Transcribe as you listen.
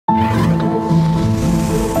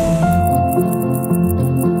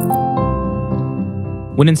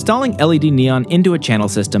When installing LED neon into a channel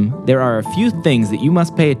system, there are a few things that you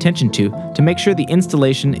must pay attention to make sure the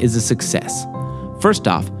installation is a success. First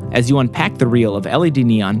off, as you unpack the reel of LED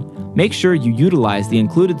neon, make sure you utilize the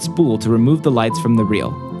included spool to remove the lights from the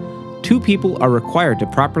reel. 2 people are required to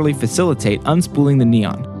properly facilitate unspooling the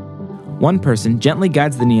neon. One person gently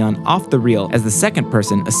guides the neon off the reel as the second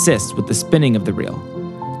person assists with the spinning of the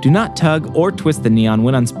reel. Do not tug or twist the neon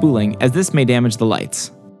when unspooling, as this may damage the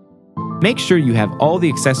lights. Make sure you have all the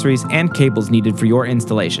accessories and cables needed for your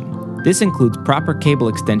installation. This includes proper cable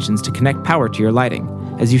extensions to connect power to your lighting,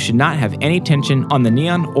 as you should not have any tension on the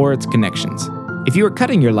neon or its connections. If you are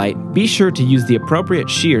cutting your light, be sure to use the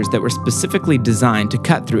appropriate shears that were specifically designed to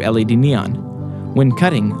cut through LED neon. When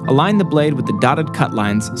cutting, align the blade with the dotted cut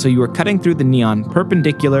lines so you are cutting through the neon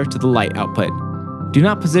perpendicular to the light output. Do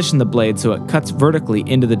not position the blade so it cuts vertically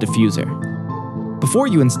into the diffuser. Before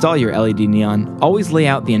you install your LED neon, always lay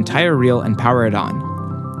out the entire reel and power it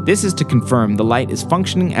on. This is to confirm the light is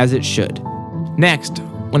functioning as it should. Next,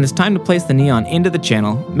 when it's time to place the neon into the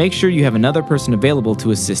channel, make sure you have another person available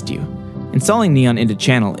to assist you. Installing neon into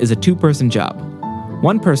channel is a 2-person job.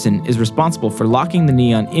 One person is responsible for locking the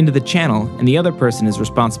neon into the channel, and the other person is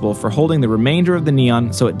responsible for holding the remainder of the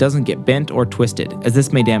neon so it doesn't get bent or twisted, as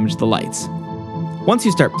this may damage the lights. Once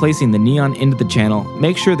you start placing the neon into the channel,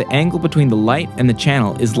 make sure the angle between the light and the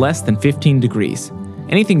channel is less than 15 degrees.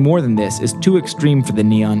 Anything more than this is too extreme for the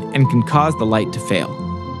neon and can cause the light to fail.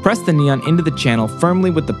 Press the neon into the channel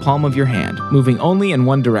firmly with the palm of your hand, moving only in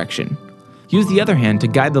one direction. Use the other hand to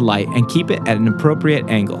guide the light and keep it at an appropriate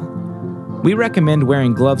angle. We recommend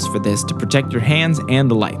wearing gloves for this to protect your hands and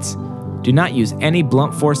the lights. Do not use any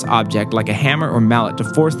blunt force object like a hammer or mallet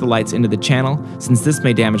to force the lights into the channel, since this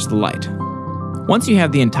may damage the light. Once you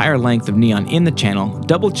have the entire length of neon in the channel,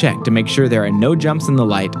 double check to make sure there are no jumps in the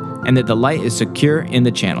light and that the light is secure in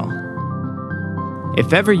the channel.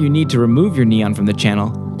 If ever you need to remove your neon from the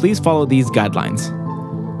channel, please follow these guidelines.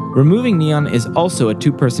 Removing neon is also a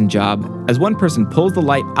 2-person job, as one person pulls the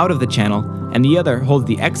light out of the channel and the other holds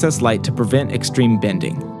the excess light to prevent extreme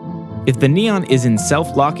bending. If the neon is in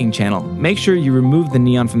self-locking channel, make sure you remove the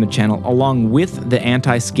neon from the channel along with the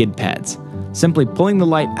anti-skid pads. Simply pulling the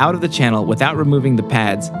light out of the channel without removing the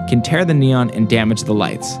pads can tear the neon and damage the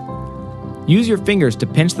lights. Use your fingers to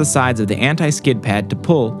pinch the sides of the anti-skid pad to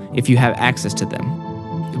pull if you have access to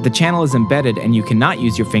them. If the channel is embedded and you cannot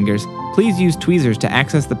use your fingers, please use tweezers to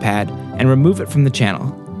access the pad and remove it from the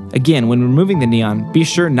channel. Again, when removing the neon, be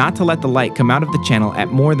sure not to let the light come out of the channel at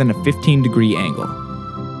more than a 15-degree angle.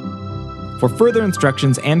 For further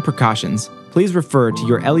instructions and precautions, please refer to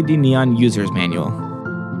your LED neon user's manual.